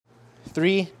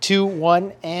3, 2,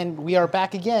 1, and we are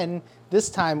back again. This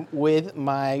time with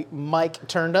my mic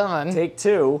turned on. Take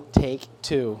two. Take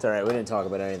two. It's all right. We didn't talk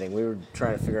about anything. We were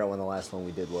trying to figure out when the last one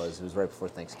we did was. It was right before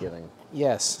Thanksgiving.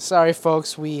 Yes. Sorry,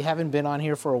 folks. We haven't been on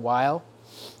here for a while,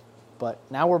 but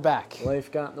now we're back.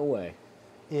 Life got in the way.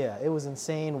 Yeah, it was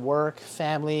insane. Work,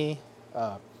 family.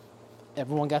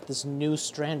 Everyone got this new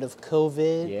strand of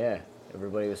COVID. Yeah.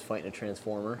 Everybody was fighting a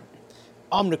transformer.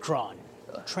 Omicron.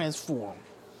 Transform.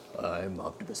 I'm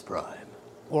Optimus Prime.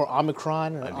 Or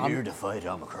Omicron. Or I'm here to fight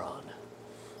Omicron.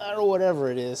 I don't know,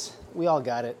 whatever it is. We all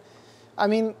got it. I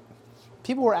mean,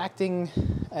 people were acting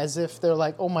as if they're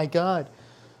like, oh my God,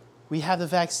 we have the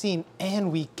vaccine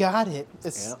and we got it.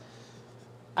 Yeah.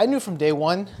 I knew from day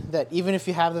one that even if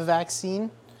you have the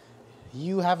vaccine,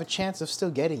 you have a chance of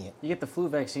still getting it. You get the flu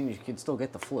vaccine, you can still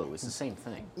get the flu. It's the same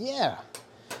thing. Yeah.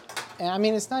 And I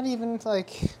mean, it's not even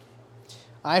like,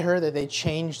 I heard that they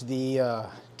changed the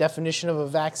definition of a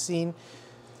vaccine.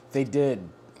 They did.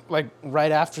 Like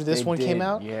right after this one came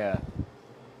out? Yeah.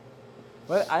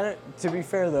 But to be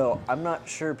fair, though, I'm not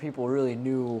sure people really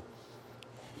knew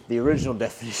the original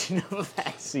definition of a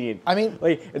vaccine. I mean,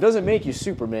 like, it doesn't make you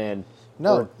Superman.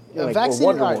 No, or vaccine. or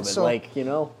Wonder All right, Woman. so like, you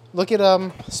know. Look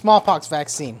at smallpox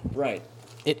vaccine. Right.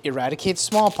 It eradicates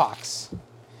smallpox,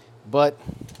 but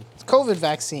it's COVID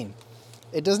vaccine.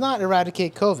 It does not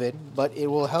eradicate COVID, but it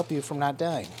will help you from not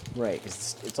dying. Right.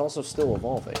 It's also still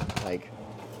evolving. Like.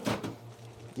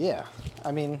 Yeah,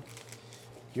 I mean,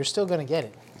 you're still gonna get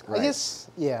it. Right. I guess,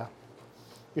 yeah,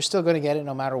 you're still gonna get it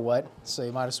no matter what. So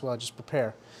you might as well just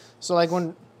prepare. So like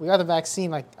when we got the vaccine,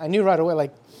 like I knew right away,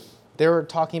 like they were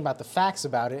talking about the facts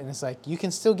about it, and it's like you can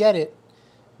still get it,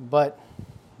 but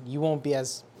you won't be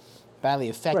as badly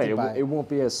affected by it. It won't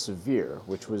be as severe,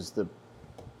 which was the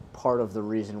part of the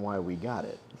reason why we got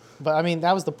it. But I mean,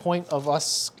 that was the point of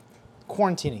us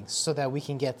quarantining, so that we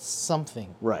can get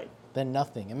something. Right. Than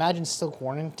nothing. Imagine still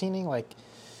quarantining, like.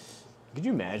 Could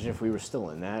you imagine if we were still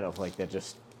in that, of like that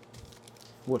just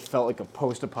what felt like a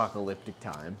post-apocalyptic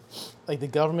time? Like the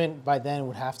government by then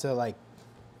would have to like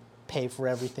pay for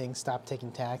everything, stop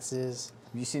taking taxes.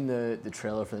 Have you seen the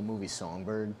trailer for the movie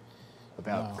Songbird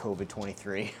about No.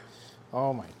 COVID-23?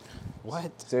 Oh my,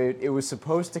 what? So it was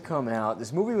supposed to come out,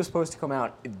 this movie was supposed to come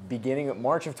out at the beginning of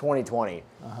March of 2020,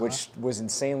 which was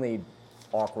insanely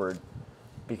awkward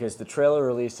because the trailer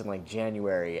released in like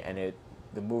January and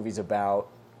the movie's about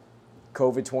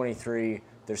COVID-23.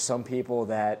 There's some people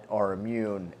that are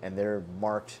immune and they're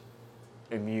marked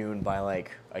immune by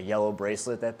like a yellow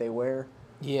bracelet that they wear.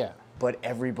 Yeah. But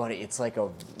everybody, it's like a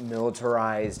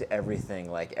militarized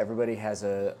everything. Like everybody has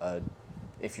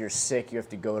if you're sick, you have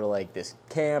to go to like this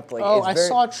camp. Like, Oh, I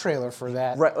saw a trailer for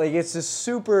that. Right, like it's this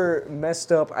super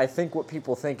messed up, I think what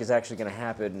people think is actually going to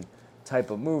happen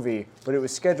type of movie, but it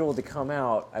was scheduled to come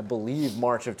out, I believe,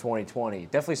 March of 2020,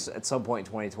 definitely at some point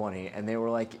in 2020, and they were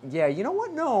like, yeah, you know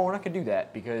what, no, we're not going to do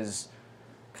that, because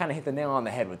kind of hit the nail on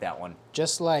the head with that one.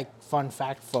 Just like, fun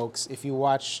fact, folks, if you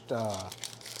watched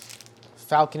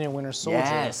Falcon and Winter Soldier,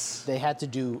 Yes. they had to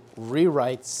do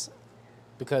rewrites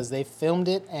because they filmed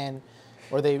it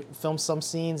or they filmed some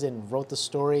scenes and wrote the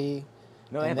story,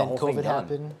 No, they and had then the whole thing COVID done.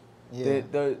 happened. Yeah.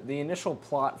 The initial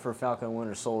plot for Falcon and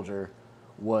Winter Soldier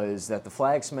was that the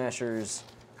Flag Smashers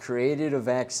created a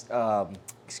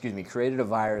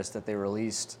virus that they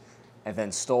released and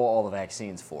then stole all the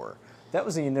vaccines for. That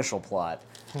was the initial plot.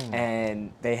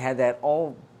 And they had that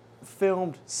all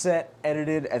filmed, set,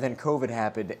 edited, and then COVID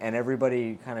happened, and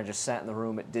everybody kind of just sat in the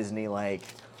room at Disney like,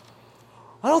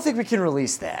 I don't think we can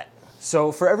release that.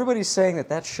 So for everybody saying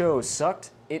that show sucked,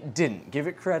 it didn't. Give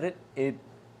it credit. It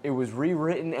was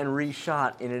rewritten and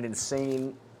reshot in an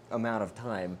insane amount of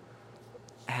time,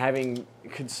 having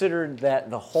considered that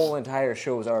the whole entire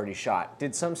show was already shot.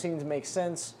 Did some scenes make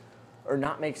sense or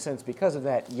not make sense because of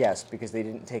that? Yes, because they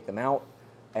didn't take them out,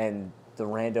 and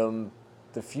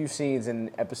the few scenes in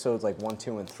episodes like 1,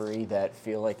 2, and 3 that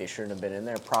feel like they shouldn't have been in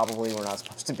there probably were not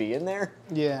supposed to be in there.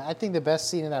 Yeah, I think the best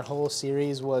scene in that whole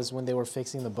series was when they were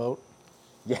fixing the boat.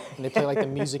 Yeah. And they play like the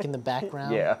music in the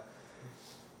background. Yeah.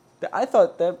 I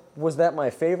thought was my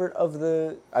favorite of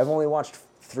the... I've only watched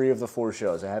 3 of the 4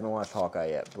 shows. I haven't watched Hawkeye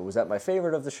yet. But was that my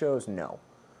favorite of the shows? No.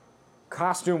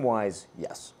 Costume-wise,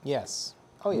 yes. Yes.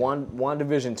 Oh, yeah.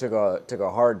 WandaVision took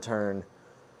a hard turn,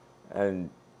 and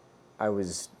I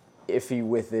was iffy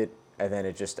with it, and then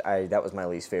that was my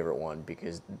least favorite one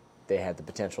because they had the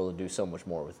potential to do so much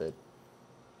more with it.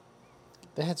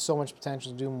 They had so much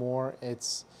potential to do more.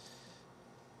 It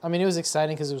was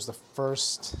exciting because it was the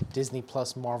first Disney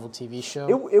Plus Marvel TV show.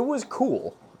 It was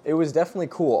cool. It was definitely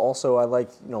cool. Also, I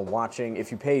liked watching.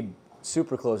 If you paid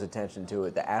super close attention to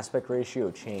it, the aspect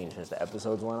ratio changed as the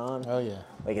episodes went on. Oh yeah.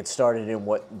 Like it started in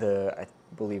I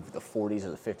believe the 40s or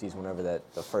the 50s, whenever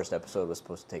the first episode was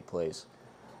supposed to take place.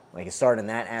 Like it started in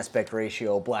that aspect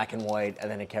ratio, black and white, and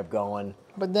then it kept going.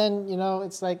 But then,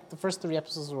 it's like the first 3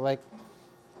 episodes were like,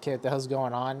 okay, what the hell's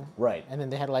going on? Right. And then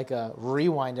they had like a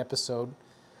rewind episode,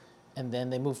 and then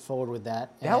they moved forward with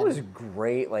that. That and- was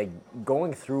great. Like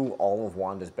going through all of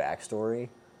Wanda's backstory.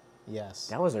 Yes.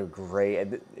 That was a great.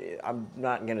 I'm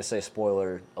not gonna say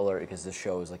spoiler alert because this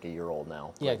show is like a year old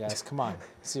now. Yeah, but guys, come on.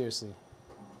 Seriously.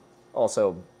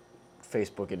 Also,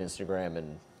 Facebook and Instagram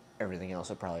and everything else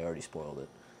have probably already spoiled it.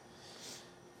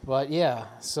 But yeah,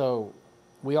 so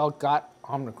we all got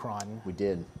Omicron, We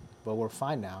did. but we're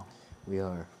fine now. We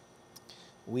are.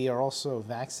 We are also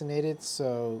vaccinated,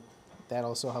 so that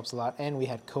also helps a lot. And we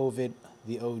had COVID,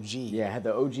 the OG. Yeah, I had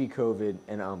the OG COVID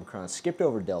and Omicron. Skipped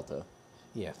over Delta.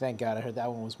 Yeah, thank God. I heard that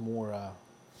one was more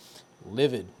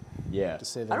livid. Yeah. To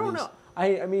say the I don't least. know.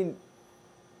 I mean,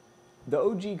 the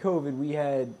OG COVID, we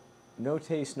had no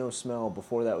taste, no smell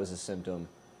before that was a symptom.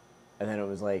 And then it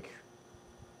was like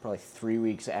probably 3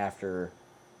 weeks after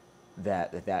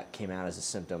that came out as a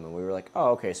symptom. And we were like, oh,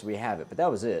 okay, so we have it. But that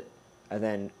was it. And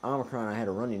then Omicron, I had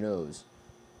a runny nose.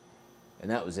 And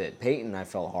that was it. Peyton, I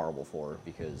felt horrible for her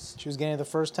because She was getting it the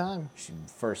first time. she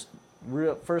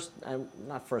not first time.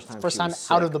 First she time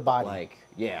was out of sick, the body. Like,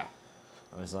 yeah,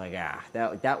 I was like,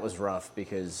 that was rough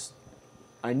because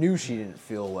I knew she didn't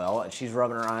feel well, and she's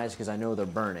rubbing her eyes because I know they're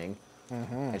burning,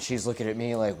 and she's looking at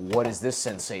me like, what is this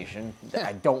sensation?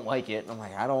 I don't like it. And I'm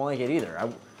like, I don't like it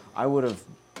either. I would have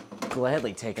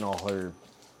gladly taken all her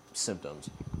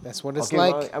symptoms. That's what it's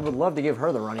like. I would love to give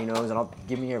her the runny nose, and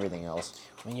give me everything else.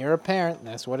 When you're a parent,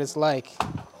 that's what it's like.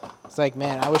 It's like,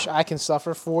 man, I wish I can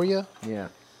suffer for you, Yeah.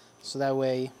 so that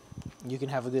way you can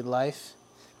have a good life.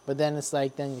 But then it's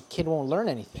like, then the kid won't learn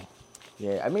anything.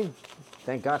 Yeah, I mean,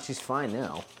 thank God she's fine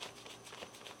now.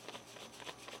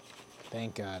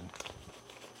 Thank God.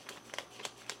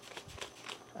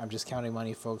 I'm just counting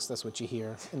money, folks. That's what you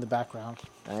hear in the background.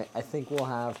 I think we'll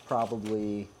have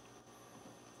probably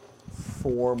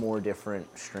 4 more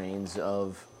different strains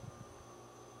of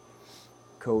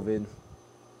COVID.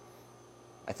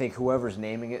 I think whoever's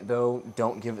naming it, though,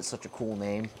 don't give it such a cool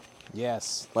name.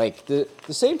 Yes. Like, the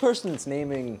same person that's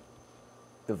naming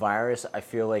the virus, I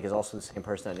feel like, is also the same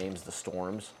person that names the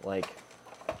storms. Like,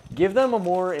 give them a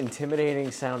more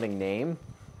intimidating sounding name.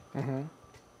 Mm-hmm.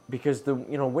 Because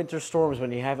winter storms,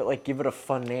 when you have it, like, give it a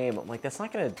fun name. I'm like, that's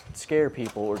not going to scare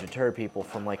people or deter people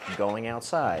from, like, going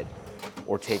outside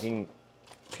or taking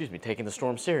the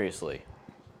storm seriously.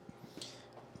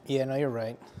 Yeah, no, you're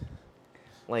right.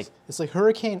 Like, It's like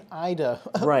Hurricane Ida.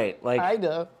 right, like,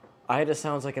 Ida.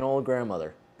 sounds like an old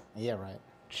grandmother Yeah, right.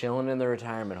 chilling in the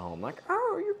retirement home. Like,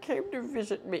 oh, you came to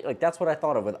visit me. Like, that's what I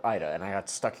thought of with Ida, and I got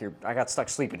stuck here. I got stuck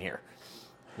sleeping here.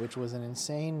 Which was an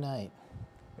insane night,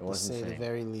 It was to say insane. the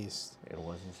very least. It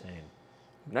was insane.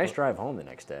 Nice drive home the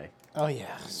next day. Oh,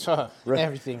 yeah.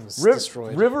 Everything was Riv-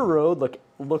 destroyed. River Road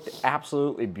looked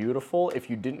absolutely beautiful if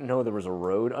you didn't know there was a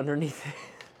road underneath it.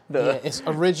 Yeah, it's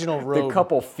original road. The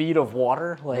couple feet of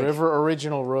water. Like, River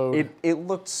Original Road. it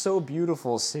looked so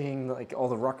beautiful seeing like all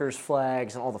the Rutgers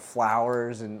flags and all the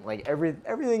flowers and like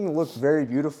everything looked very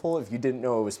beautiful if you didn't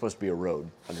know it was supposed to be a road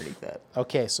underneath that.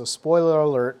 Okay, so spoiler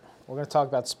alert. We're going to talk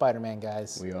about Spider-Man,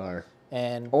 guys. We are.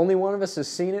 And Only one of us has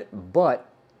seen it, but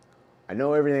I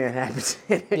know everything that happens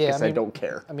in it because I don't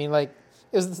care. I mean, like,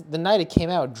 it was the night it came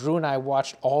out, Drew and I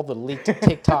watched all the leaked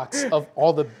TikToks of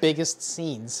all the biggest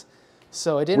scenes.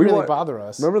 So it didn't really bother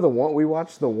us. Remember the one? We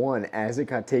watched the one as it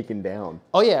got taken down.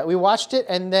 Oh, yeah, we watched it,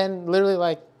 and then literally,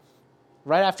 like,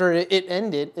 right after it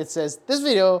ended, it says, this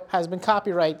video has been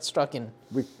copyright struck in.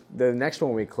 The next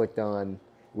one we clicked on,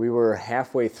 we were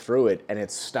halfway through it, and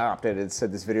it stopped, and it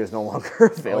said this video is no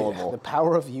longer available. Oh, yeah, the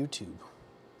power of YouTube.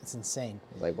 It's insane.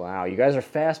 Like, wow, you guys are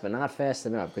fast, but not fast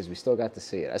enough, because we still got to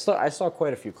see it. I saw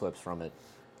quite a few clips from it.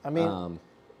 I mean,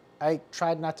 I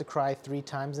tried not to cry 3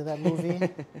 times in that movie.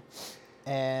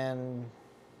 And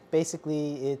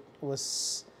basically, it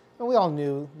was. And we all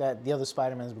knew that the other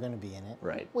Spider-Mans were going to be in it.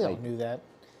 Right. We all knew that,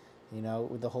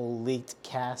 with the whole leaked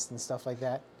cast and stuff like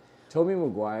that. Tobey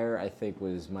Maguire, I think,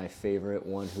 was my favorite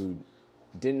one who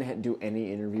didn't do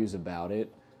any interviews about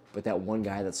it, but that one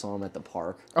guy that saw him at the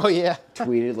park Oh, yeah.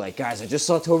 tweeted, like, guys, I just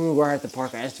saw Tobey Maguire at the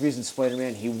park. I asked if he was in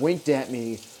Spider-Man. He winked at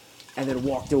me and then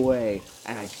walked away,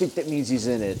 and I think that means he's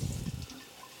in it.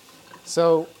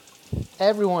 So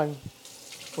everyone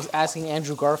was asking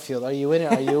Andrew Garfield, are you in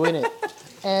it? Are you in it?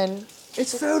 And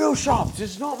It's photoshopped.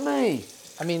 It's not me.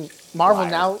 I mean, Marvel Liar.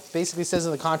 now basically says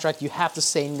in the contract you have to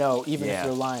say no, even if Yeah.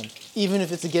 you're lying, even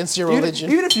if it's against your Even,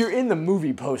 religion. even if you're in the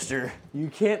movie poster, you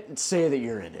can't say that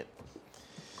you're in it.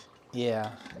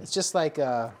 Yeah, it's just like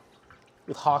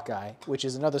with Hawkeye, which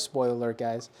is another spoiler alert,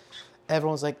 guys.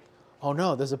 Everyone's like, "Oh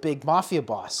no, there's a big mafia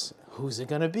boss. Who's it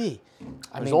gonna be?"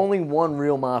 There's only one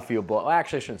real mafia boss. Well,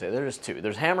 actually, I shouldn't say. There's two.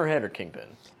 There's Hammerhead or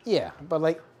Kingpin. Yeah, but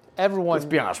like everyone, Let's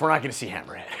be honest, we're not going to see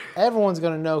Hammerhead. everyone's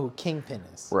gonna know who Kingpin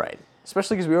is. Right.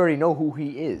 Especially because we already know who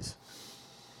he is.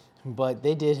 But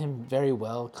they did him very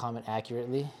well, comment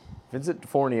accurately. Vincent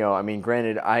D'Onofrio, I mean,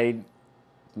 granted,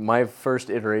 my first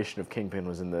iteration of Kingpin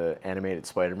was in the animated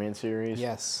Spider-Man series.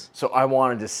 Yes. So I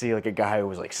wanted to see like a guy who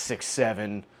was like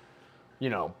 6'7",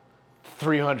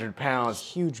 300 pounds.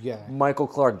 Huge guy. Michael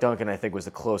Clark Duncan, I think, was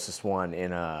the closest one in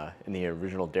the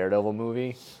original Daredevil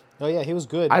movie. Oh yeah, he was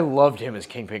good. I loved him as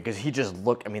Kingpin because he just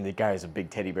looked. I mean, the guy is a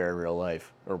big teddy bear in real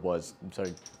life, or was. I'm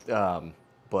sorry,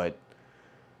 but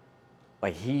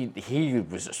like he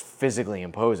was just physically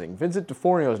imposing. Vincent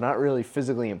D'Onofrio is not really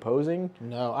physically imposing.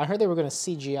 No, I heard they were gonna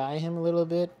CGI him a little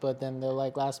bit, but then they're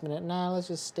like last minute, nah, let's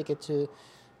just stick it to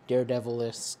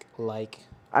Daredevil-esque like.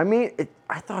 I mean,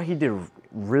 I thought he did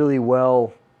really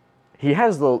well. He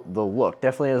has the look.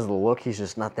 Definitely has the look. He's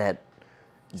just not that.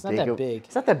 He's not that big.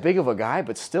 He's not that big of a guy,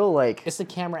 but still like. It's the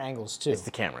camera angles too. It's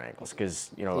the camera angles because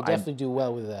They definitely do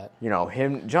well with that.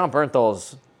 him. John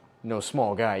Bernthal's no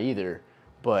small guy either,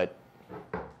 but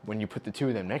when you put the two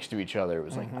of them next to each other, it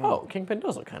was like, oh, Kingpin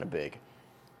does look kind of big.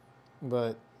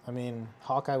 But I mean,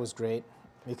 Hawkeye was great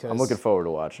because I'm looking forward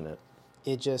to watching it.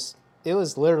 it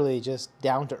was literally just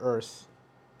down to earth,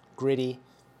 gritty.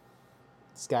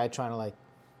 This guy trying to like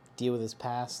deal with his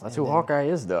past. That's and who then- Hawkeye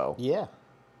is, though. Yeah.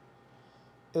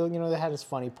 They had his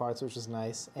funny parts, which was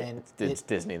nice, and It's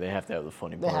Disney. They have to have the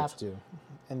funny they parts. have to.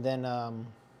 And then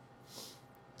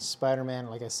Spider-Man,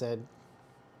 like I said,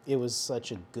 it was such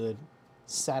a good,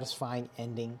 satisfying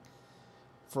ending.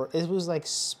 It was like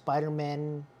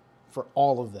Spider-Man for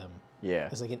all of them. Yeah.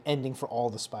 It's like an ending for all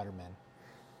the Spider-Men.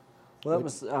 Well, that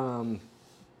was.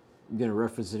 I'm gonna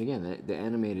reference it again. The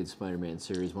animated Spider-Man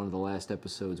series. One of the last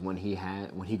episodes when he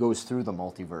goes through the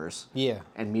multiverse. Yeah.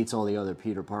 And meets all the other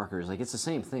Peter Parkers. Like it's the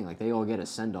same thing. Like they all get a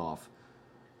send off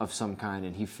of some kind,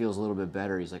 and he feels a little bit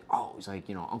better. He's like,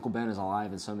 Uncle Ben is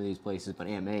alive in some of these places, but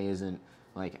Aunt May isn't.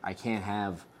 Like I can't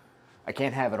have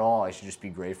it all. I should just be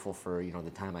grateful for the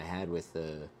time I had with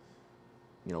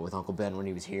with Uncle Ben when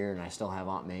he was here, and I still have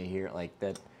Aunt May here. Like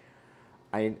that.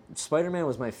 Spider-Man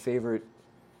was my favorite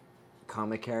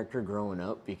comic character growing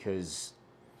up because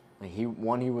he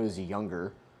was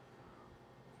younger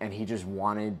and he just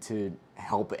wanted to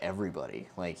help everybody.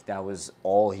 Like that was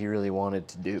all he really wanted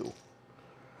to do.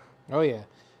 Oh yeah.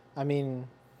 I mean,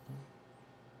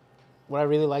 what I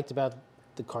really liked about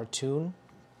the cartoon,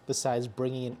 besides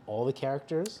bringing in all the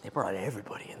characters, They brought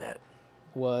everybody in that.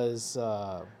 was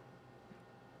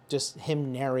just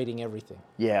him narrating everything.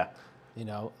 Yeah.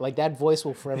 Like that voice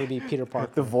will forever be Peter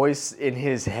Parker. The voice in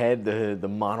his head, the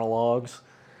monologues.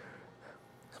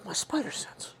 My spider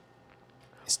sense.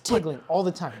 It's tingling all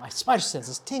the time. My spider sense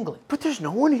is tingling. But there's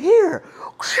no one here.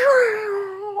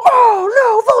 Oh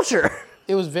no, Vulture.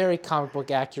 It was very comic book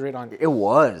accurate on It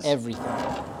was. everything,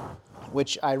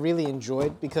 which I really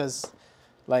enjoyed because,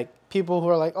 like, people who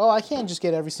are like, oh, I can't just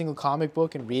get every single comic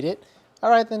book and read it. All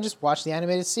right, then just watch the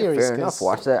animated series. Fair enough.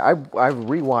 Watch that. I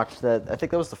rewatched that. I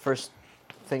think that was the first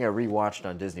thing I rewatched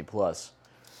on Disney Plus.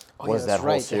 Oh, Was yeah, that that's whole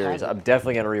right, they series? had it. I'm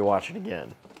definitely gonna rewatch it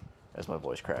again, as my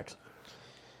voice cracks.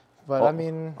 But I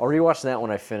mean, I'll rewatch that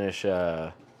when I finish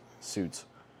Suits.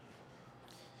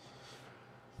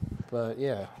 but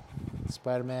yeah,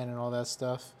 Spider-Man and all that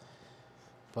stuff.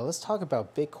 But let's talk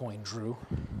about Bitcoin, Drew.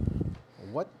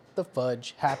 What the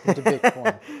fudge happened to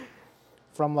Bitcoin?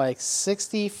 From like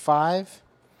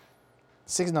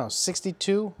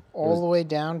 62 all the way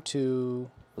down to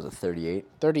Was it 38?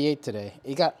 38 today.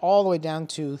 It got all the way down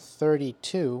to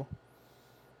 32.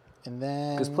 And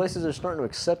then Because places are starting to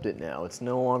accept it now. It's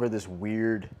no longer this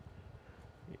weird,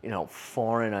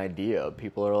 foreign idea.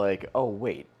 People are like, oh,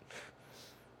 wait.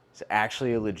 It's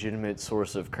actually a legitimate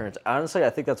source of currency. Honestly, I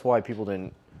think that's why people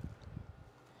didn't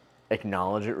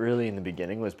acknowledge it really in the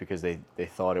beginning, was because they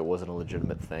thought it wasn't a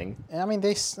legitimate thing. I mean,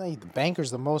 they say the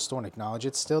bankers the most don't acknowledge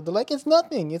it still. They're like, it's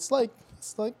nothing. It's like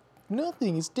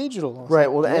nothing. It's digital. It's Right.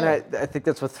 like, Well, and yeah. I think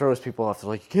that's what throws people off. They're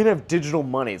like, you can't have digital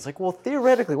money. It's like, well,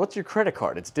 theoretically, what's your credit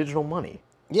card? It's digital money.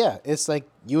 Yeah, it's like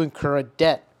you incur a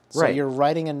debt. So Right. you're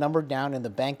writing a number down and the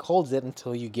bank holds it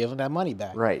until you give them that money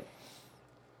back. Right.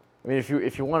 I mean, if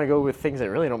you want to go with things that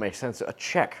really don't make sense, a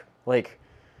check. Like,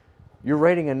 you're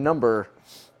writing a number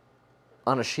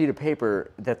on a sheet of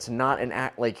paper that's not an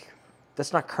act. Like,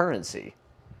 That's not currency.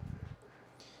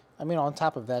 I mean, on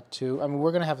top of that too, I mean,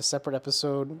 we're gonna have a separate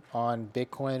episode on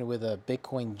Bitcoin with a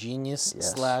Bitcoin genius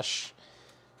Yes. slash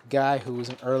guy who was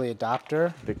an early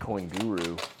adopter. Bitcoin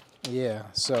guru. Yeah,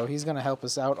 so he's gonna help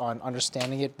us out on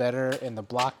understanding it better in the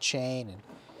blockchain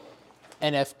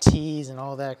and NFTs and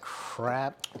all that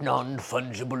crap,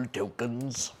 Non-fungible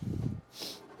tokens.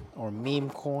 or meme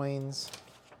coins.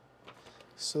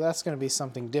 So that's gonna be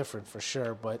something different for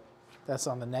sure, but that's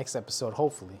on the next episode,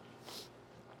 hopefully.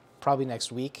 Probably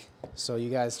next week. So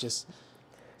you guys just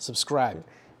subscribe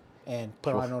and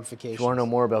put on notifications. If you want to know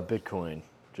more about Bitcoin,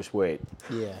 just wait.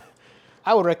 Yeah.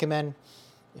 I would recommend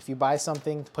if you buy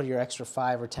something, put your extra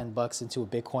 $5 or $10 into a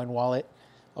Bitcoin wallet.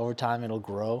 Over time, it'll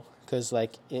grow. Because,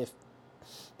 like, if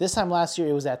this time last year,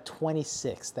 it was at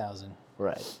 26,000.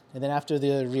 Right. And then after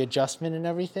the readjustment and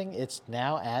everything, it's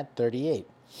now at 38.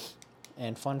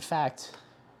 And fun fact,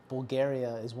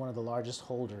 Bulgaria is one of the largest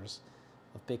holders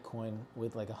of Bitcoin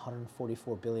with like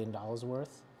 $144 billion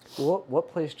worth.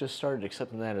 What place just started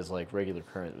accepting that as like regular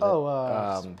currency?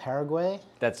 Was it, Paraguay.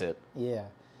 that's it. Yeah,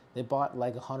 they bought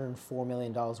like $104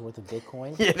 million worth of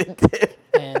Bitcoin. Yeah, they did.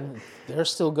 And they're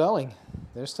still going.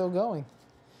 They're still going.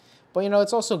 But, you know,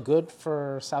 it's also good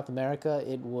for South America.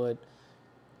 It would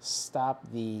stop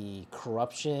the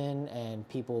corruption and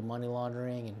people money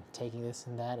laundering and taking this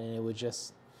and that, and it would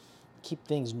just keep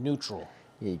things neutral.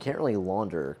 Yeah, you can't really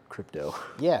launder crypto.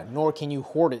 Yeah, nor can you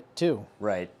hoard it, too.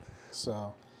 Right.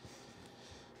 So,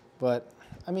 but,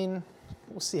 I mean,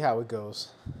 we'll see how it goes.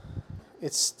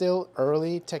 It's still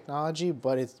early technology,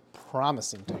 but it's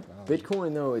promising technology.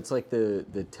 Bitcoin, though, it's like the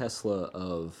Tesla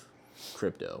of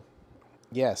crypto,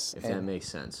 Yes. if that makes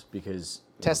sense, because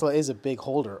Tesla is a big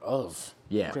holder of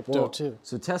crypto, well, too.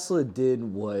 So Tesla did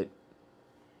what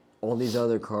all these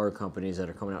other car companies that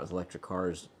are coming out with electric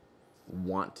cars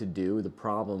want to do. The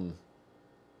problem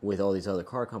with all these other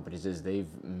car companies is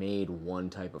they've made one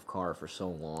type of car for so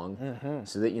long,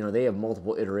 so that, you know, they have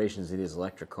multiple iterations of these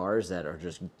electric cars that are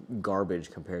just garbage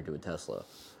compared to a Tesla.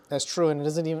 That's true, and it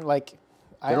doesn't even, like...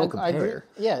 They don't I agree. compare.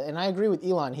 Yeah, and I agree with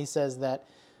Elon. He says that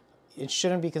it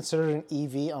shouldn't be considered an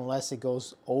EV unless it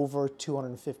goes over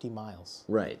 250 miles.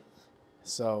 Right.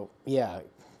 So, yeah,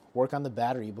 work on the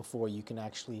battery before you can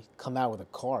actually come out with a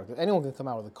car. 'Cause anyone can come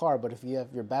out with a car, but if you have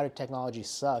your battery technology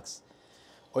sucks,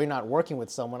 or you're not working with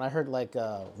someone, I heard like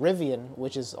Rivian,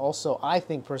 which is also, I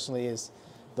think personally, is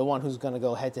the one who's going to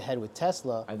go head to head with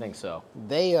Tesla. I think so.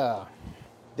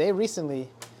 They recently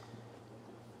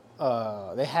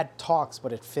they had talks,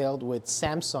 but it failed with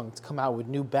Samsung to come out with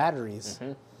new batteries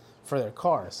for their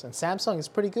cars. And Samsung is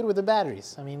pretty good with the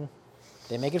batteries. I mean,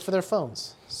 they make it for their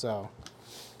phones. So,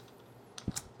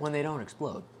 When they don't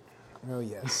explode. oh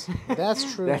yes,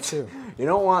 that's true too. You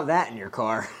don't want that in your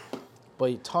car.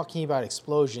 But talking about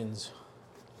explosions,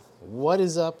 what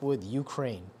is up with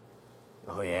Ukraine,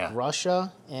 Oh, yeah.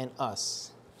 Russia, and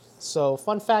us? So,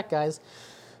 fun fact, guys.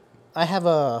 I have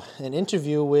an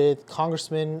interview with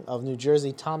Congressman of New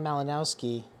Jersey, Tom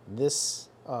Malinowski, this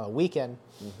weekend.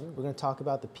 We're going to talk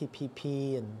about the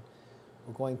PPP, and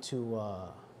we're going to,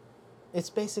 it's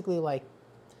basically like,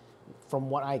 from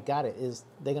what I got it, is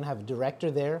they're going to have a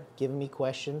director there giving me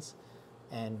questions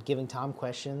and giving Tom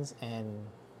questions and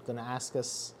going to ask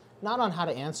us, not on how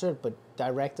to answer it, but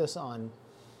direct us on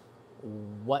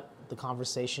what the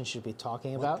conversation should be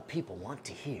talking about. What the people want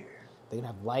to hear. They're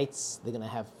gonna have lights. They're gonna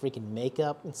have freaking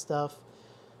makeup and stuff.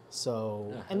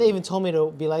 So, and they even told me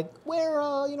to be like,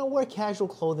 wear casual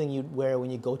clothing you'd wear when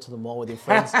you go to the mall with your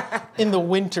friends in the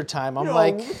winter time. I'm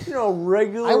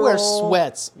Regular. I wear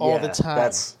sweats all the Yeah, time.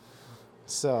 That's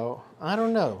So I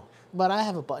don't know, but I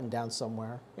have a button down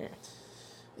somewhere. yeah.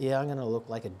 Yeah, I'm gonna look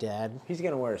like a dad. He's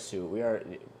gonna wear a suit. We are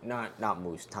not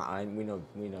Moose. Tom. We know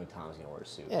Tom's gonna wear a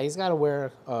suit. Yeah, he's got to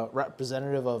wear a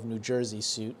representative of New Jersey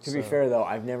suit. To be fair though,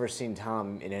 I've never seen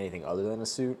Tom in anything other than a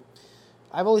suit.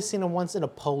 I've only seen him once in a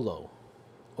polo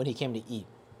when he came to eat.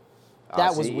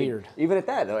 That was weird. Even at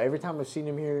that though, every time I've seen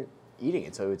him here eating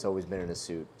it, so it's always been in a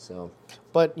suit. So.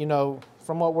 But,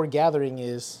 from what we're gathering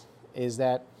is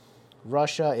that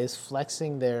Russia is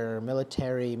flexing their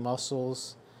military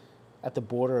muscles at the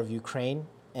border of Ukraine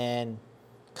and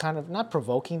kind of not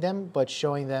provoking them, but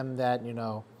showing them that,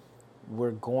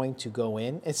 we're going to go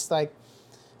in. It's like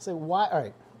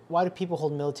why do people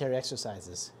hold military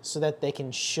exercises? So that they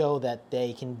can show that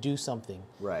they can do something.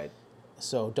 Right.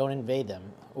 So don't invade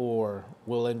them or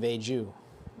we'll invade you.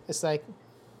 It's like,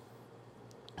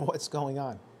 what's going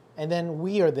on? And then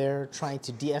we are there trying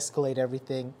to de-escalate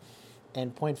everything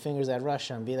and point fingers at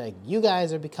Russia and be like, you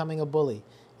guys are becoming a bully.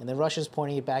 And then Russia's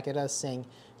pointing it back at us saying,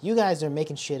 you guys are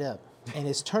making shit up. And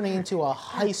it's turning into a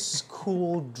high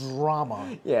school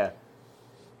drama. Yeah.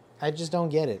 I just don't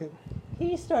get it.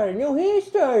 He started. No, he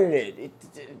started it.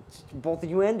 Both of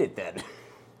you end it then.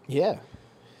 Yeah.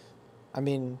 I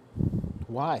mean,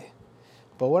 why?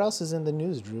 But what else is in the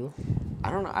news, Drew?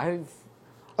 I don't know.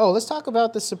 Oh, let's talk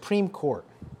about the Supreme Court.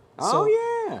 Oh,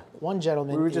 yeah. One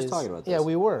gentleman. We were just talking about this. Yeah,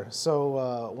 we were.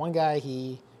 So one guy,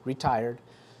 he retired.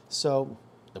 So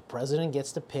the president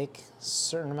gets to pick a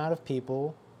certain amount of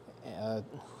people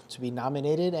to be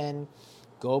nominated and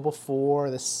go before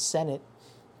the Senate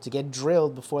to get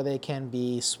drilled before they can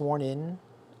be sworn in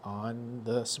on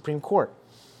the Supreme Court.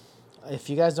 If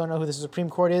you guys don't know who the Supreme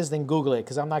Court is, then Google it,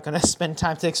 because I'm not going to spend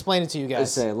time to explain it to you guys.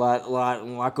 Let's say a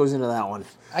lot goes into that one.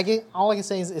 All I can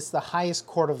say is it's the highest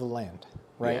court of the land,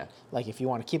 right? Yeah. Like if you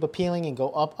want to keep appealing and go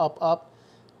up, up, up,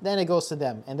 then it goes to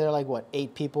them. And they're like, what,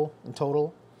 8 people in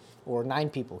total? Or 9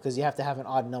 people, because you have to have an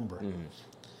odd number. Mm-hmm.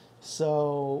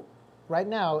 So right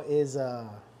now is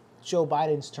Joe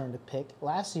Biden's turn to pick.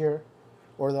 Last year,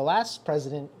 or the last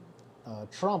president,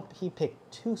 Trump, he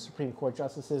picked 2 Supreme Court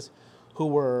justices who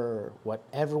were what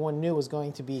everyone knew was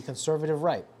going to be conservative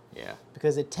right. Yeah.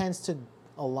 Because it tends to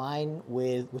align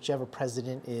with whichever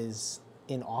president is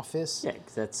in office. Yeah,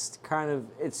 'cause that's kind of,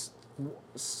 it's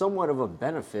somewhat of a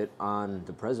benefit on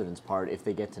the president's part if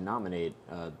they get to nominate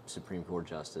a Supreme Court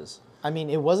justice. I mean,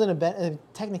 it wasn't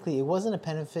technically it wasn't a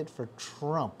benefit for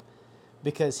Trump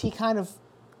because he kind of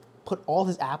put all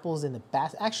his apples in the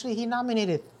basket. Actually, he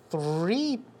nominated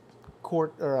 3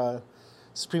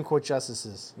 Supreme Court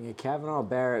justices. Yeah, Kavanaugh,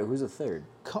 Barrett. Who's the third?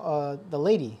 The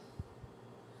lady.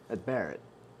 That's Barrett.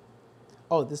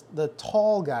 Oh, the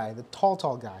tall guy, the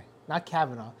tall guy, not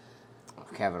Kavanaugh. Oh,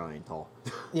 Kavanaugh ain't tall.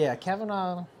 Yeah,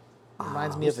 Kavanaugh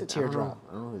reminds me of a teardrop.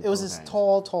 It was this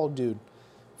tall dude.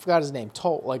 Forgot his name.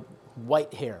 Tall, like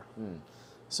white hair.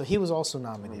 So he was also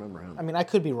nominated. I remember him. I mean, I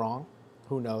could be wrong.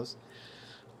 Who knows?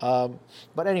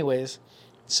 But anyways,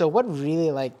 so what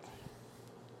really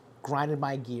grinded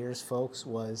my gears, folks,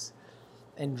 was,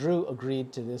 and Drew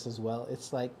agreed to this as well.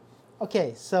 It's like,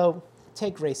 okay, so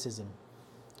take racism.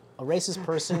 A racist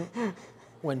person,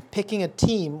 when picking a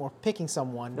team or picking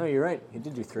someone. No, you're right. He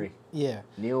did do 3. Yeah.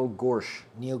 Neil Gorsuch.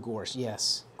 Neil Gorsuch,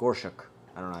 yes. Gorsuch.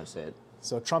 I don't know how to say it.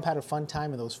 So Trump had a fun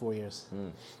time in those 4 years.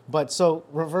 But so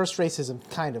reverse racism,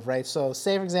 kind of, right? So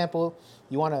say, for example,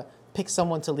 you want to pick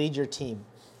someone to lead your team.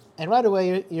 And right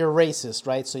away, you're racist,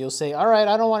 right? So you'll say, all right,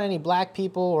 I don't want any black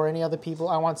people or any other people.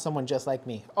 I want someone just like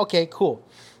me. Okay, cool,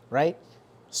 right?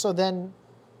 So then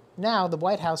now the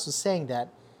White House is saying that,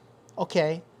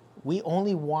 okay, we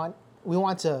want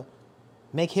to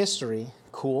make history,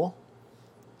 cool.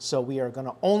 So we are going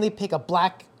to only pick a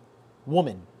black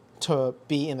woman to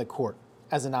be in the court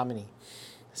as a nominee.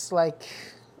 It's like,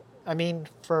 I mean,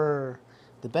 for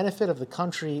the benefit of the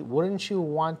country, wouldn't you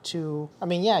want to, I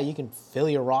mean, yeah, you can fill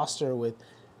your roster with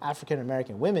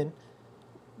African-American women,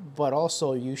 but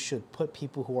also you should put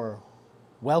people who are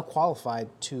well qualified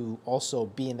to also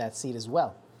be in that seat as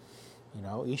well. You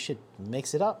know, you should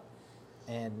mix it up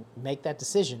and make that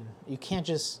decision. You can't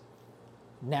just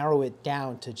narrow it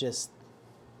down to just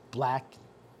black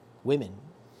women.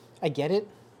 I get it.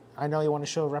 I know you want to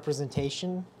show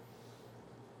representation,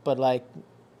 but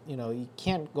you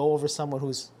can't go over someone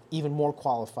who's even more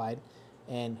qualified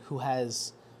and who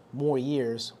has more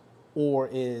years or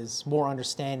is more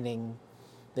understanding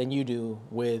than you do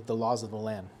with the laws of the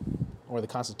land or the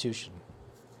Constitution.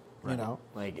 Right. You know?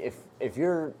 Like, if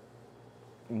you're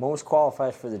most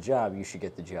qualified for the job, you should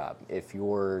get the job. If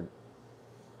you're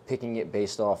picking it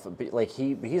based off,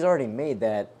 he's already made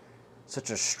that such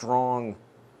a strong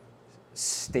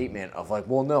statement of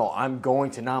well, no, I'm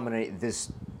going to nominate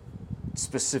this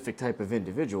specific type of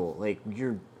individual. Like,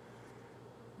 you're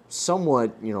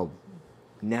somewhat,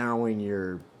 narrowing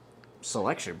your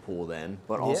selection pool then,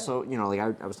 but also,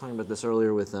 I was talking about this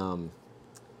earlier with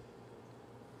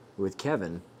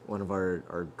Kevin, one of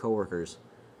our coworkers,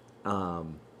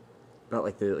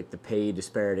 about the pay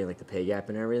disparity and the pay gap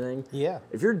and everything. Yeah.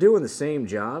 If you're doing the same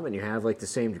job and you have the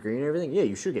same degree and everything, yeah,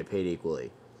 you should get paid equally.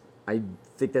 I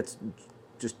think that's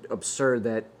just absurd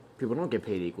that people don't get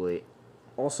paid equally.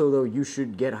 Also, though, you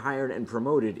should get hired and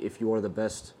promoted if you are the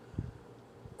best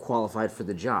qualified for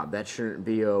the job. That shouldn't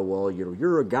be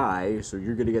you're a guy, so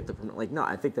you're going to get the promotion. No,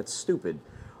 I think that's stupid.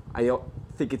 I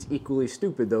think it's equally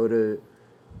stupid, though, to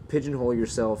pigeonhole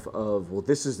yourself of,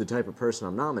 this is the type of person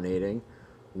I'm nominating,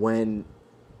 when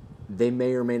they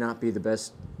may or may not be the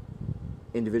best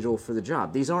individual for the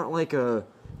job. These aren't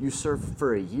you serve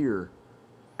for a year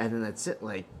and then that's it.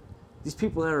 These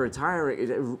people that are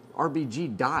retiring,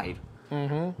 RBG died.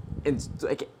 Mm-hmm.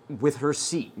 And with her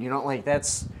seat,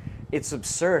 it's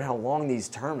absurd how long these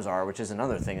terms are, which is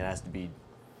another thing that has to be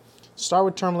Start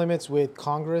with term limits with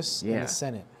Congress and Yeah. the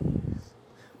Senate.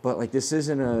 But like this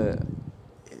isn't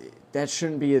that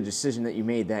shouldn't be a decision that you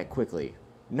made that quickly.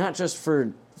 Not just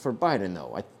for Biden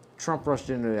though. Trump rushed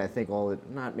into it, I think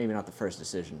maybe not the first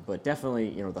decision, but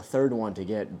definitely, the third one to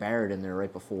get Barrett in there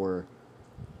right before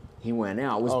he went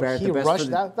out. Was Barrett He the best rushed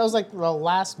for that. That was like the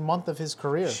last month of his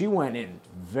career. She went in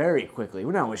very quickly.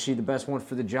 Now, was she the best one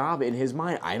for the job in his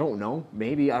mind? I don't know.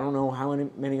 Maybe. I don't know how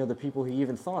many other people he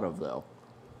even thought of though.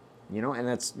 And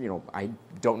that's, I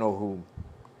don't know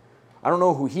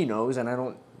who he knows, and I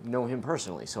don't know him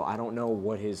personally, so I don't know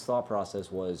what his thought process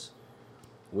was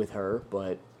with her,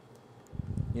 but,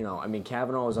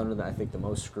 Kavanaugh was under, I think, the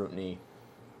most scrutiny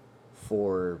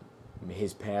for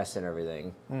his past and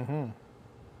everything,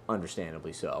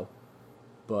 understandably so,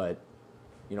 but,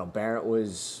 Barrett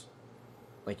was,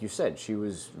 like you said, she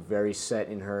was very set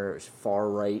in her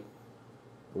far-right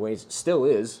ways, still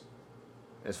is,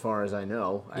 as far as I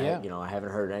know. Yeah. I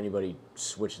haven't heard anybody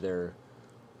switch their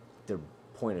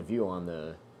point of view on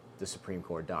the Supreme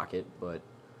Court docket, but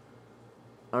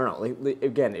I don't know.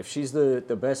 Again, if she's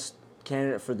the best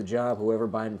candidate for the job, whoever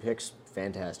Biden picks,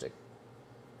 fantastic.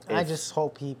 I just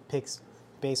hope he picks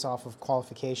based off of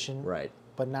qualification, Right.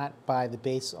 but not by the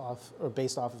based off of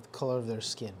the color of their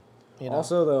skin.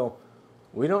 Also, though,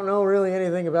 we don't know really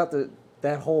anything about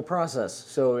that whole process.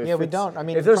 So if we don't.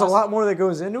 if there's a lot more that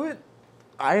goes into it,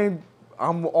 I'm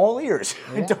all ears.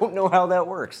 Yeah. I don't know how that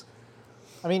works.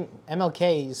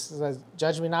 MLK says,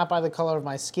 "Judge me not by the color of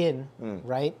my skin,"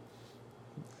 right?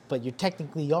 But you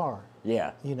technically are.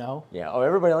 Yeah. Yeah. Oh,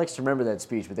 everybody likes to remember that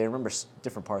speech, but they remember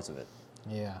different parts of it.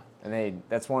 Yeah. And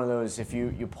that's one of those, if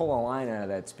you pull a line out of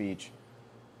that speech,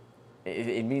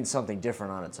 it means something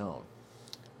different on its own.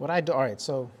 What I do, all right,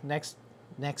 so next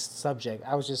subject,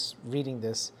 I was just reading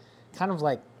this, kind of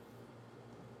like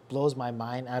blows my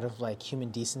mind out of like human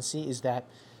decency, is that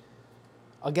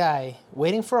a guy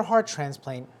waiting for a heart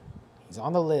transplant, he's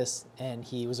on the list and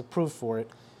he was approved for it,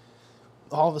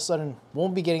 all of a sudden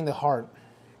won't be getting the heart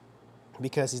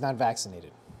because he's not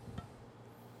vaccinated.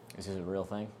 This is a real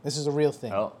thing? This is a real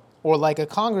thing. Oh. Or like a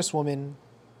congresswoman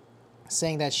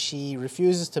saying that she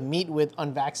refuses to meet with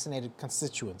unvaccinated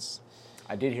constituents.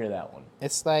 I did hear that one.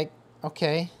 It's like,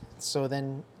 okay, so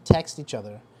then text each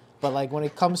other. But like when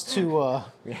it comes to...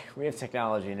 we have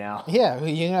technology now. yeah,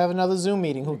 you can have another Zoom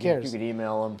meeting, who cares? You could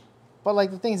email them. But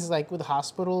like the thing is like with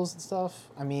hospitals and stuff,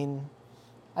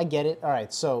 I get it. All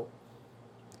right, so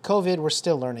COVID, we're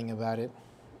still learning about it.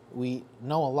 We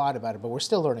know a lot about it, but we're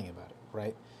still learning about it,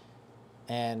 right?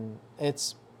 And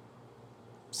it's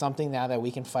something now that we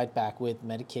can fight back with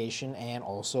medication and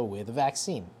also with a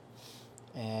vaccine.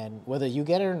 And whether you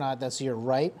get it or not, that's your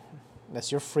right.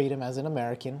 That's your freedom as an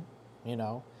American,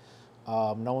 No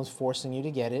one's forcing you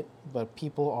to get it, but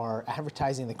people are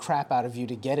advertising the crap out of you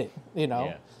to get it,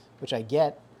 Yeah. Which I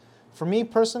get. For me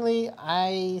personally,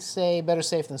 I say better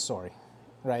safe than sorry,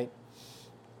 right?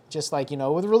 Just like,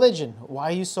 with religion. Why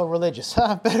are you so religious?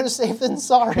 Better safe than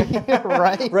sorry,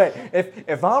 right? Right.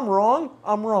 If I'm wrong,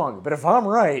 I'm wrong. But if I'm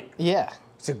right, Yeah.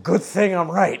 it's a good thing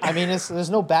I'm right. There's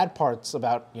no bad parts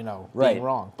about, Right. being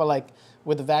wrong. But like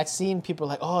with the vaccine, people are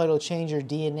like, oh, it'll change your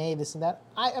DNA, this and that.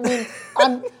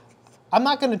 I'm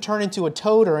not going to turn into a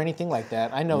toad or anything like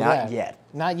that. I know that. Not yet.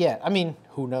 Not yet.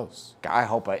 Who knows? I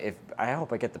hope I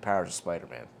get the powers of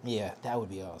Spider-Man. Yeah, that would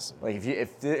be awesome. Like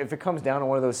if it comes down to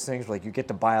one of those things where like you get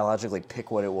to biologically pick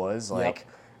what it was, like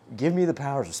give me the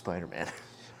powers of Spider-Man.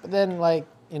 But then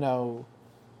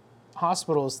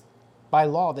hospitals, by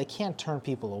law, they can't turn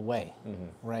people away,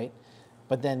 right?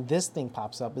 But then this thing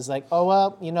pops up. It's like, oh,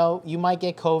 well, you might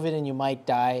get COVID and you might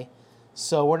die,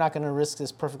 so we're not going to risk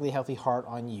this perfectly healthy heart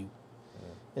on you.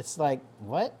 It's like,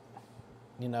 what?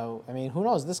 Who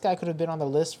knows? This guy could have been on the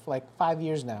list for like 5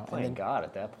 years now. Playing God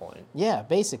at that point. Yeah,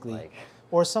 basically. Like-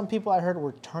 Or some people I heard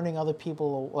were turning other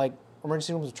people, like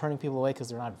emergency rooms were turning people away because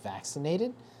they're not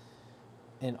vaccinated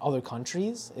in other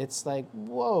countries. It's like,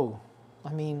 whoa.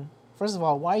 First of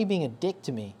all, why are you being a dick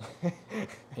to me?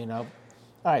 All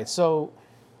right, so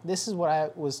this is what I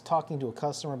was talking to a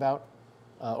customer about,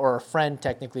 or a friend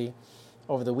technically,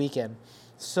 over the weekend.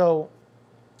 So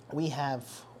we have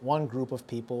one group of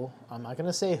people, I'm not going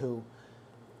to say who,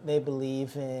 they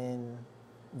believe in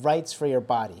rights for your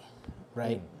body,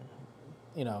 right?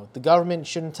 The government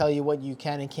shouldn't tell you what you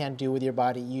can and can't do with your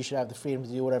body. You should have the freedom to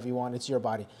do whatever you want. It's your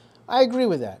body. I agree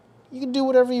with that. You can do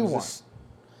whatever you want.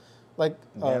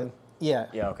 Yeah.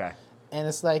 Yeah, okay. And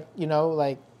it's like,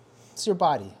 it's your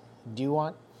body. Do you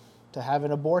want to have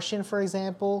an abortion, for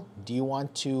example? Do you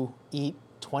want to eat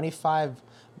 25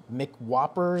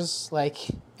 McWhoppers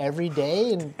every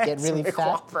day and get really fat?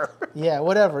 McWhopper. Yeah,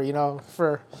 whatever,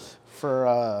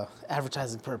 for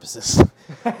advertising purposes.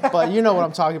 But you know what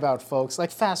I'm talking about, folks.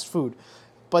 Like fast food.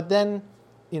 But then,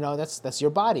 that's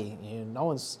your body. No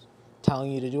one's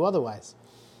telling you to do otherwise.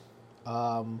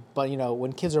 But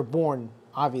when kids are born,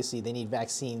 obviously they need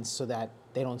vaccines so that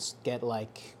they don't get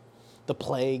like the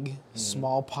plague,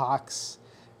 smallpox,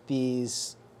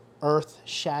 these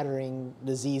earth-shattering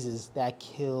diseases that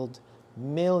killed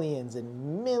millions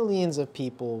and millions of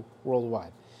people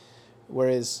worldwide.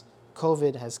 Whereas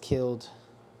COVID has killed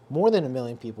more than 1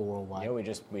 million people worldwide. Yeah,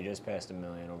 we just passed 1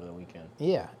 million over the weekend.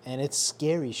 Yeah, and it's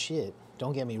scary shit.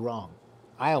 Don't get me wrong.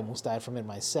 I almost died from it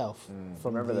myself.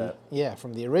 Remember that? Yeah,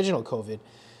 from the original COVID.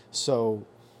 So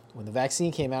when the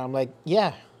vaccine came out, I'm like,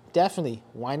 yeah, definitely.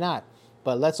 Why not?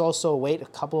 But let's also wait a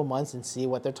couple of months and see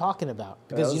what they're talking about.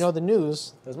 Because the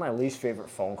news. That was my least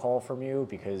favorite phone call from you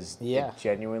because it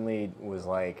genuinely was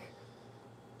like,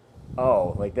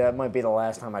 oh, like that might be the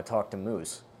last time I talk to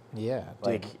Moose. Yeah,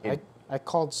 like dude, I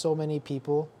called so many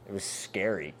people. It was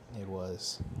scary. It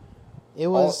was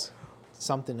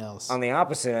something else. On the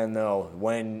opposite end, though,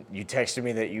 when you texted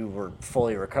me that you were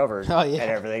fully recovered and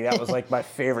everything, that was like my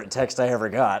favorite text I ever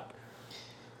got.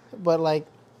 But like,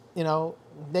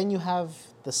 then you have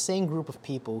the same group of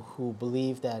people who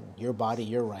believe that your body,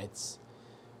 your rights.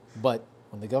 But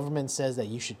when the government says that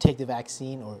you should take the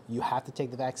vaccine or you have to take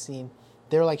the vaccine,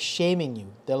 they're like shaming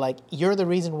you. They're like, you're the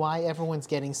reason why everyone's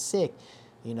getting sick.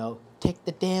 Take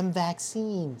the damn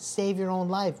vaccine. Save your own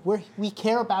life. We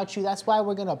care about you. That's why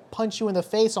we're going to punch you in the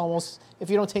face almost if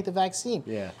you don't take the vaccine.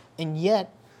 Yeah. And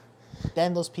yet,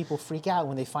 then those people freak out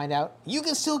when they find out you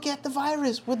can still get the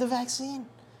virus with the vaccine.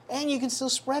 And you can still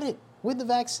spread it with the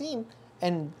vaccine.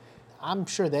 And I'm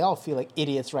sure they all feel like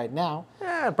idiots right now.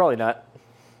 Probably not.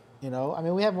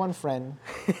 We have one friend.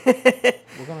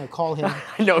 We're going to call him.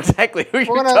 I know exactly who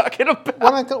you're talking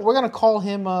about. We're going to call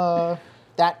him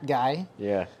that guy.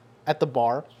 Yeah. At the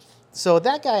bar. So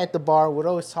that guy at the bar would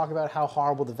always talk about how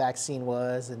horrible the vaccine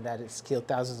was and that it's killed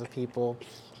thousands of people.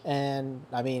 And,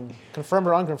 confirmed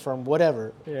or unconfirmed,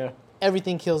 whatever. Yeah.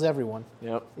 Everything kills everyone.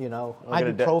 Yep.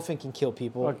 Ibuprofen can kill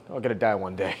people. I'm going to die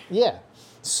one day. Yeah.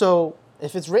 So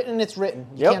if it's written, it's written.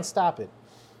 You can't stop it.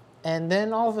 And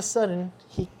then all of a sudden,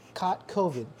 he caught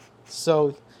COVID.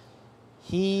 So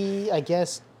he, I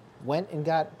guess, went and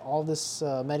got all this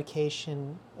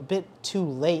medication a bit too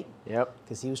late. Yep.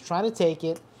 Because he was trying to take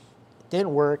it. It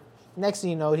didn't work. Next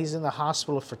thing you know, he's in the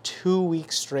hospital for 2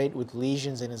 weeks straight with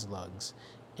lesions in his lungs.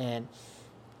 And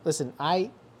listen,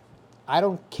 I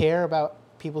don't care about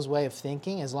people's way of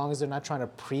thinking as long as they're not trying to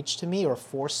preach to me or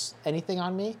force anything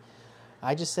on me.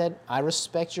 I just said, I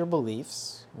respect your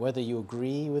beliefs, whether you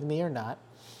agree with me or not.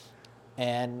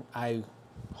 And I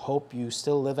hope you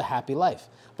still live a happy life.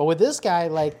 But with this guy,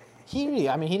 like, he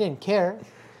didn't care.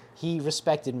 He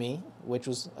respected me, which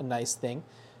was a nice thing.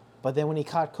 But then when he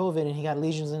caught COVID and he got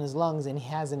lesions in his lungs and he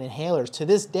has an inhaler, to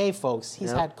this day, folks,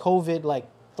 he's had COVID like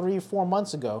 3 or 4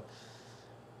 months ago.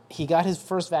 He got his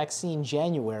first vaccine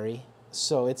January,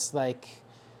 so it's like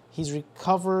he's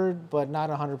recovered but not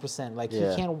 100%. Like he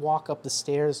can't walk up the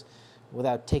stairs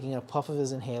without taking a puff of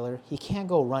his inhaler. He can't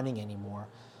go running anymore,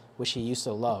 which he used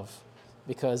to love,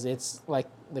 because it's like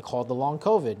they call it the long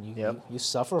COVID. You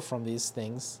suffer from these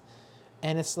things.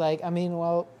 And it's like,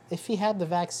 if he had the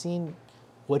vaccine,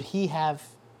 would he have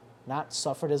not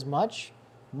suffered as much?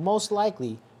 Most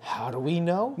likely. How do we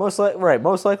know? Most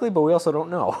likely, but we also don't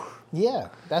know. Yeah,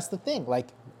 that's the thing. Like,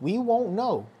 we won't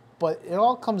know. But it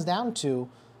all comes down to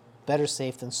better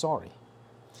safe than sorry.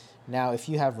 Now, if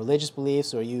you have religious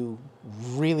beliefs or you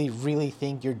really, really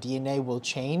think your DNA will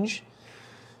change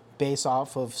based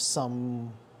off of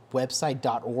some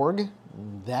website.org,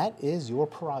 that is your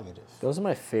prerogative. Those are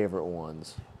my favorite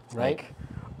ones. Right? Like,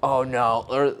 oh no,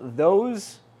 or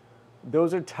those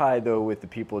are tied though with the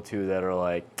people too that are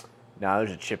like, nah,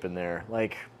 there's a chip in there.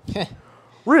 Like,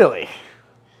 really?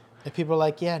 And people are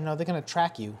like, yeah, no, they're going to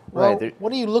track you. Well,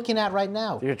 what are you looking at right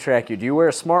now? They're going to track you. Do you wear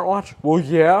a smartwatch? Well,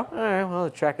 yeah. All right, well, they're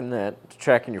tracking that. They're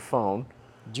tracking your phone.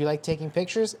 Do you like taking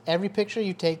pictures? Every picture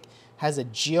you take has a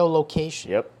geolocation.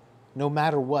 Yep. No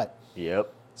matter what.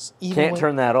 Yep. Can't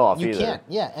turn that off either. You can't,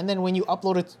 yeah. And then when you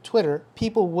upload it to Twitter,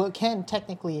 people can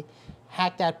technically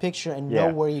hack that picture and know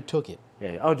where you took it.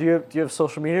 Yeah. Oh, do you have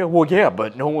social media? Well, yeah,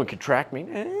 but no one can track me.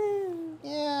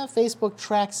 Yeah, Facebook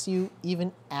tracks you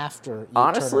even after you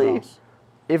honestly, turn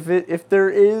it off. If there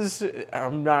is,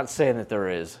 I'm not saying that there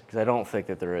is, because I don't think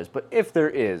that there is, but if there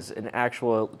is an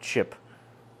actual chip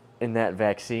in that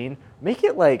vaccine, make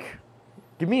it like,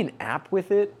 give me an app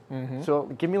with it. Mm-hmm. So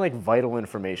give me like vital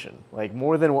information, like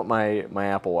more than what my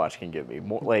Apple Watch can give me.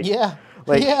 More like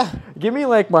give me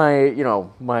like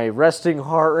my my resting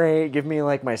heart rate. Give me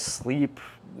like my sleep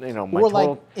my Or total.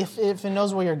 like if it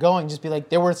knows where you're going, just be like,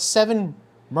 there were 7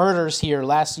 murders here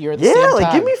last year at the Yeah, same like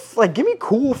time. give me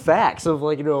cool facts of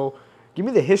like give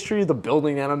me the history of the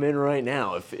building that I'm in right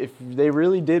now. If they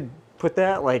really did put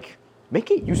that, like, make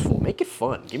it useful, make it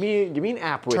fun. Give me an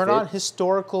app with Turn it. on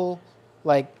historical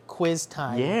like quiz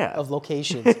time Yeah. of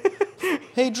locations.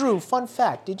 Hey Drew, fun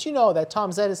fact, did you know that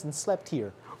Thomas Edison slept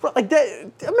here? But like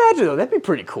that, imagine though, that'd be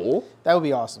pretty cool. That would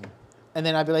be awesome. And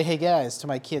then I'd be like, hey guys, to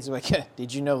my kids, I'm like,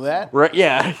 did you know that? Right?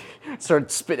 Yeah. Start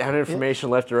spitting out information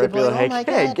left and right. They'd be like, oh my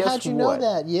hey, God, guess how'd you what?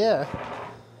 know that? Yeah.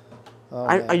 Oh,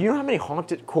 man. You know how many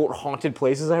haunted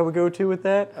places I would go to with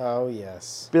that? Oh,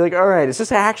 yes. Be like, all right, is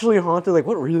this actually haunted? Like,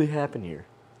 what really happened here?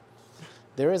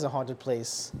 There is a haunted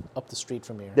place up the street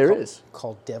from here. There is.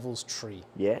 Called Devil's Tree.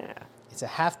 Yeah. It's a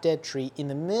half-dead tree in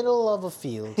the middle of a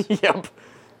field. Yep.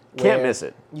 Can't where miss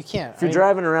it. You can't. If you're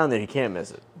driving around there, you can't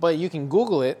miss it. But you can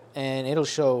Google it, and it'll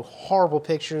show horrible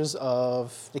pictures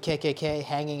of the KKK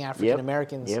hanging African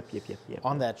Americans Yep.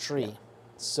 on that tree.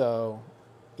 So,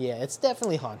 yeah, it's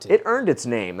definitely haunted. It earned its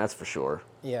name, that's for sure.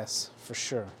 Yes, for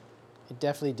sure. It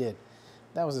definitely did.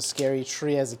 That was a scary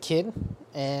tree as a kid,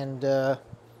 and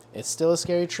it's still a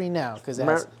scary tree now because it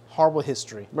has horrible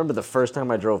history. Remember the first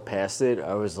time I drove past it,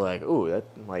 I was like, ooh, that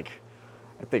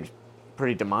thing's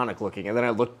pretty demonic looking. And then I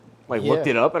looked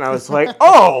it up, and I was like,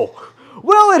 oh,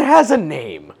 well, it has a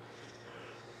name.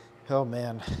 Oh,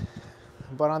 man.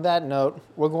 But on that note,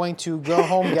 we're going to go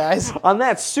home, guys. On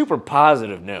that super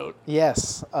positive note.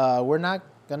 Yes, we're not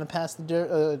going to pass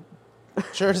the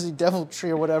Jersey Devil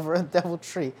Tree or whatever, Devil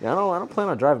Tree. Yeah, I don't plan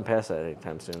on driving past that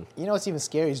anytime soon. You know what's even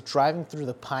scary is driving through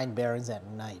the Pine Barrens at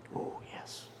night. Oh,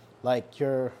 yes. Like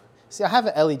see, I have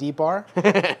an LED bar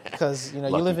because, you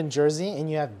Lucky. live in Jersey and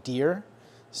you have deer.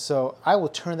 So I will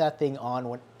turn that thing on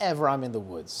whenever I'm in the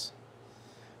woods.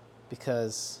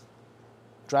 Because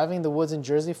driving in the woods in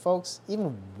Jersey, folks,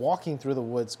 even walking through the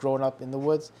woods, growing up in the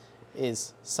woods,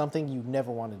 is something you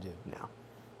never want to do. No.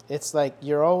 It's like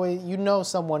you're always,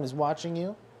 someone is watching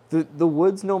you. The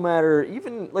woods, no matter,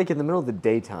 even like in the middle of the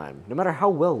daytime, no matter how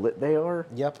well lit they are,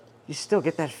 Yep. you still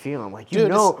get that feeling. Like,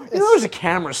 Dude, there's a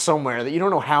camera somewhere that you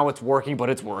don't know how it's working, but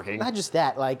it's working. Not just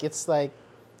that, like, it's like,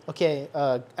 okay,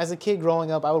 as a kid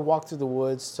growing up, I would walk through the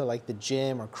woods to like the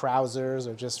gym or Krausers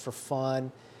or just for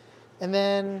fun. And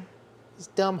then these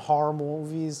dumb horror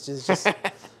movies just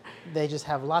they just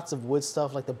have lots of wood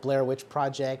stuff like the Blair Witch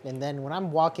Project. And then when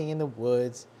I'm walking in the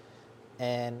woods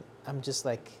and I'm just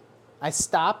like, I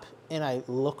stop and I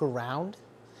look around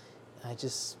and I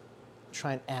just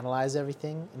try and analyze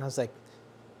everything. And I was like,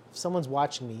 if someone's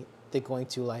watching me, they're going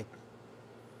to like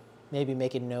maybe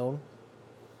make it known.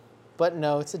 But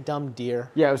no, it's a dumb deer.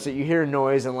 Yeah, so you hear a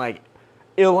noise and like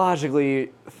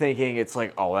illogically thinking it's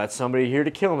like, oh, that's somebody here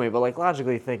to kill me, but like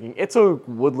logically thinking it's a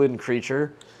woodland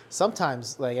creature.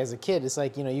 Sometimes, like as a kid, it's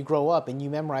like, you grow up and you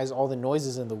memorize all the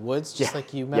noises in the woods, just Yeah.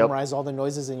 like you Yep. memorize all the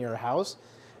noises in your house.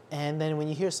 And then when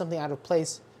you hear something out of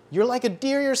place, you're like a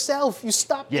deer yourself. You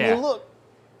stop Yeah. and you look.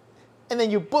 And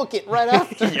then you book it right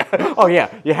after. Yeah. Oh yeah,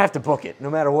 you have to book it, no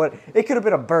matter what. It could have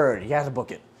been a bird. You have to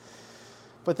book it.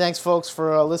 But thanks, folks,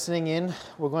 for listening in.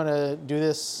 We're going to do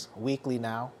this weekly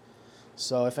now.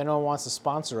 So if anyone wants to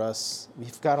sponsor us,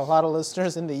 we've got a lot of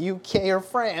listeners in the UK or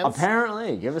France.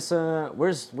 Apparently, give us a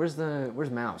where's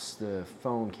Mouse, the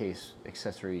phone case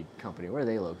accessory company? Where are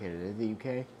they located? In the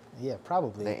UK? Yeah,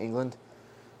 probably. They England?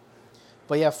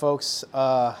 But yeah, folks,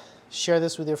 share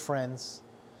this with your friends.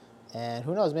 And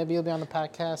who knows, maybe you'll be on the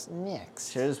podcast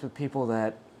next. Share this with people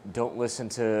that don't listen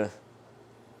to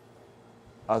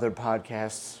other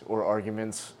podcasts or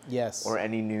arguments Yes. or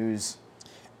any news.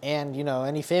 And,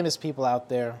 any famous people out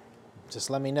there, just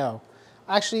let me know.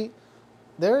 Actually,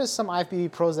 there is some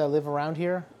IFBB pros that live around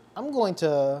here. I'm going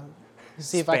to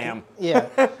see if I can... Yeah.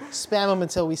 Spam them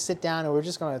until we sit down and we're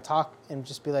just going to talk and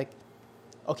just be like,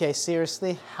 okay,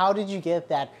 seriously, how did you get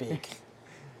that big?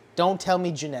 Don't tell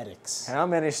me genetics. How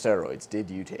many steroids did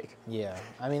you take? Yeah.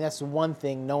 I mean, that's one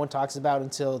thing no one talks about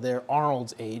until they're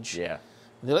Arnold's age. Yeah.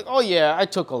 They're like, oh, yeah, I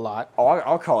took a lot. Oh,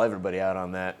 I'll call everybody out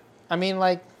on that. I mean,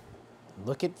 like,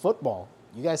 look at football.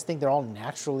 You guys think they're all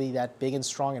naturally that big and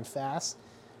strong and fast?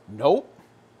 Nope.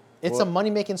 It's a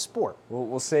money-making sport.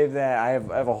 We'll save that. I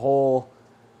have a whole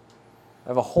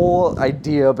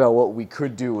idea about what we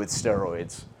could do with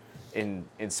steroids in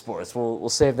sports. We'll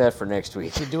save that for next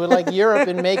week. You do it like Europe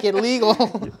and make it legal.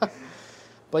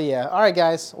 But yeah, all right,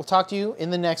 guys. We'll talk to you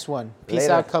in the next one. Peace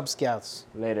Later. out, Cub Scouts.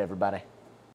 Later, everybody.